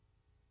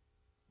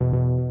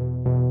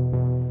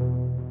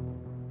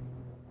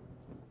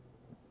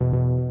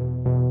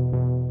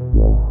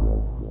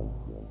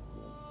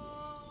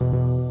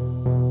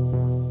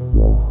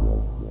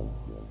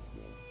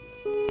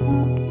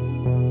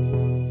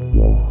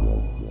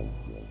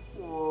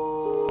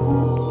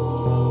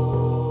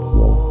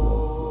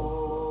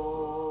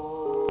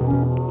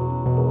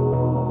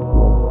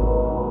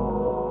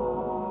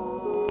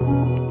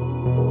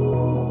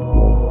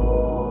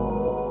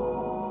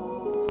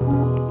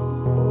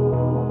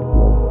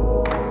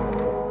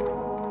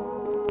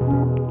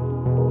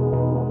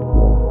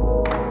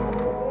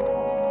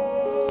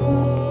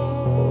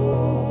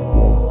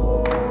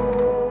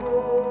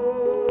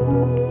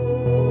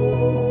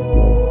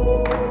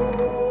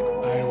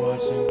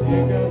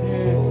pick up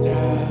his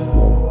step.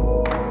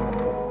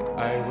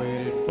 I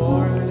waited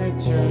for an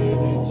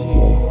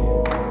eternity,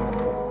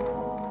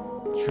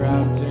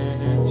 trapped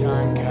in a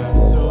time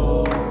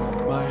capsule.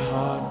 My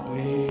heart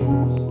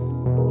bleeds.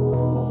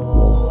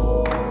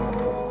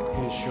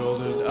 His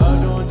shoulders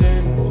adorned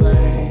in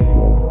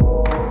flame.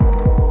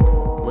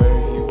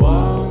 Where he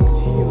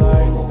walks, he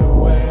lights the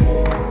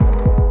way.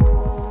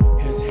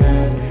 His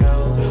head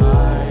held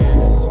high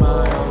and his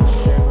smile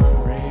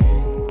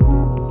shimmering.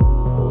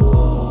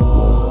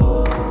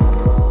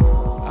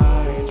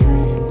 I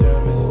dreamed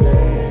of his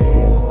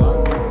face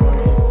long before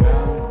he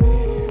found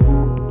me.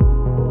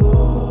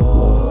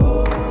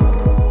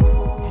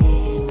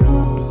 He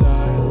knows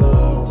I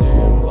loved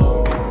him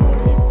long before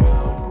he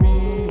found me.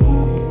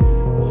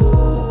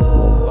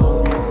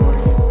 Long before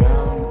he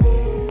found me.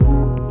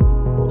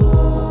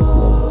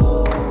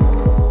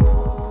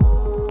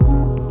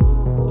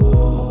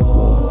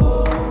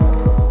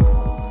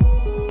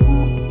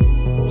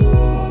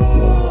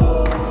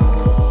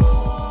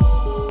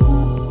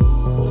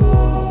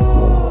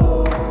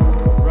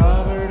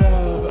 Robert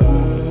of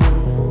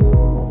Earth,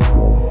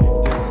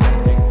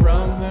 descending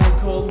from the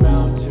cold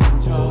mountain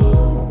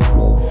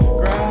tops,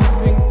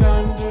 grasping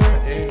thunder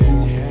in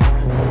his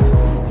hands,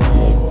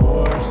 he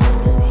forged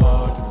a new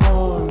heart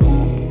for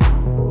me.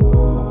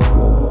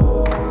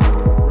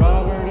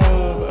 Robert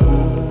of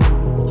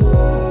Earth,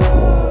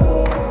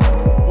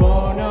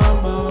 born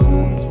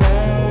among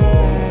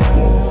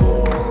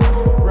spares,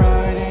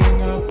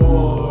 riding a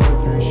boar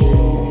through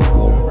sheets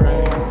of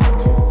rain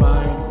to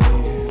find me.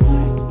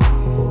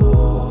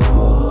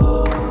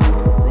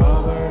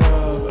 Robert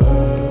of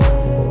Earth,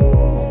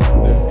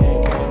 the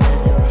beacon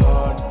in your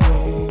heart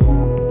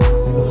gleams.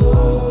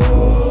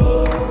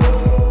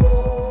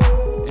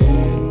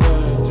 In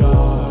the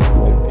dark,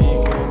 the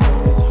beacon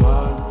in his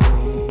heart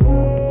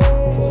gleams.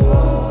 His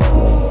heart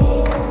gleams.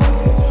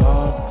 His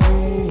heart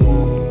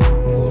gleams.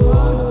 His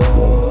heart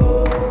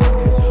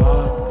gleams. His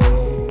heart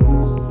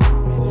gleams.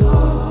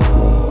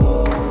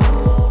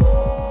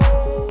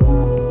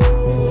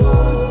 His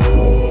heart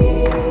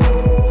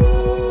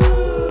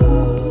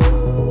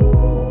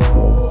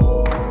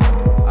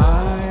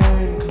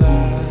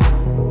ironclad,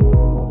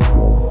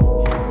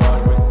 he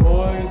fought with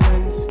poise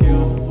and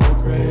skillful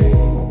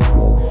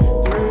grace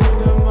through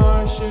the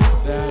marshes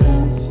that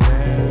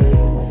ensnared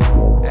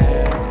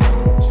and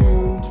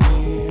entombed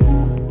me.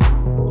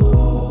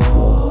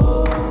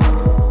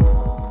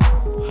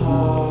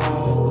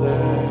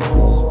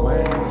 Heartless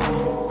when he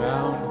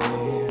found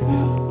me.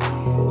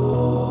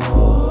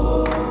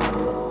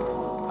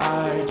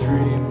 I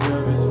dreamed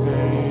of his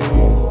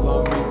face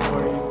long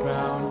before he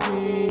found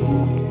me.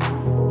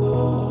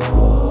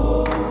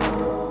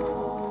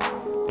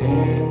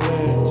 In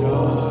the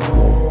dark,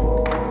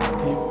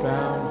 he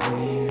found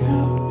me.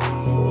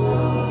 He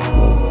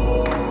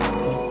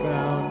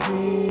found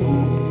me.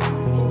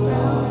 He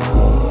found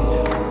me.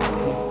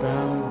 He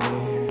found me.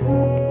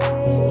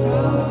 He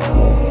found me.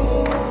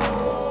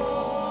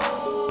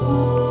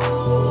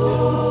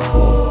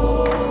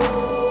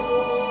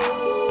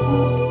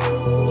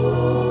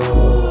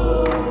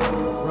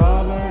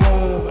 Robert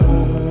of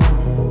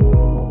Earth,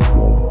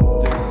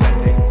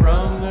 descending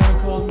from the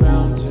cold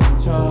mountain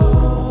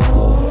tops,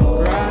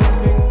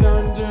 grasping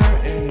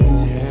thunder in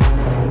his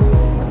hands,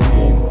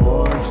 he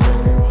forged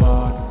a new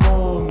heart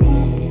for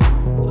me.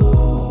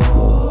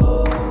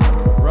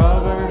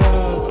 Robert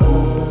of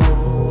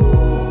Earth,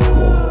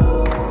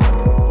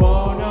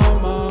 born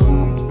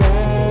among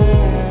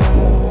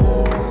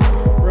spares,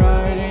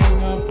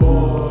 riding a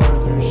boar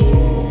through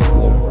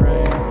sheets of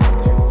rain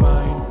to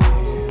find me.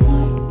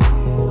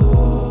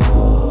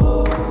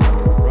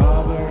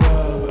 Robert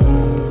of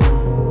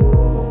Earth,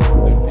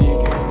 the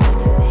beacon in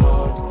your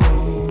heart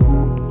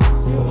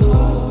gleams.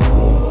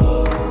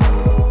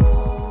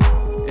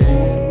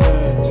 In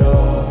the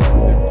dark,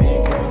 the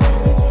beacon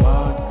in his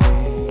heart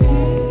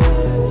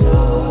gleams.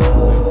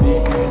 The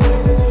beacon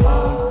in his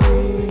heart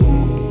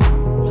gleams.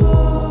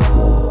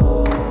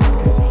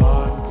 His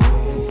heart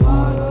gleams. His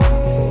heart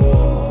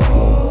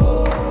gleams.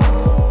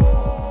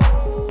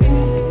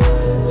 In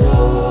the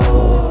dark,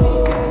 the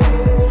beacon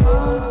in his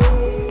heart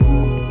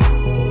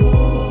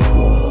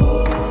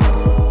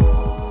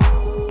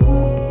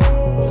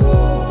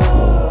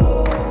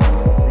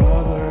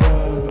Robert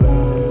of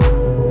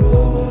Earth,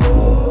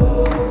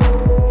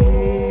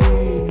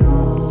 he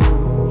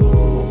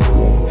knows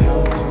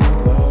how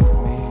to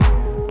love me.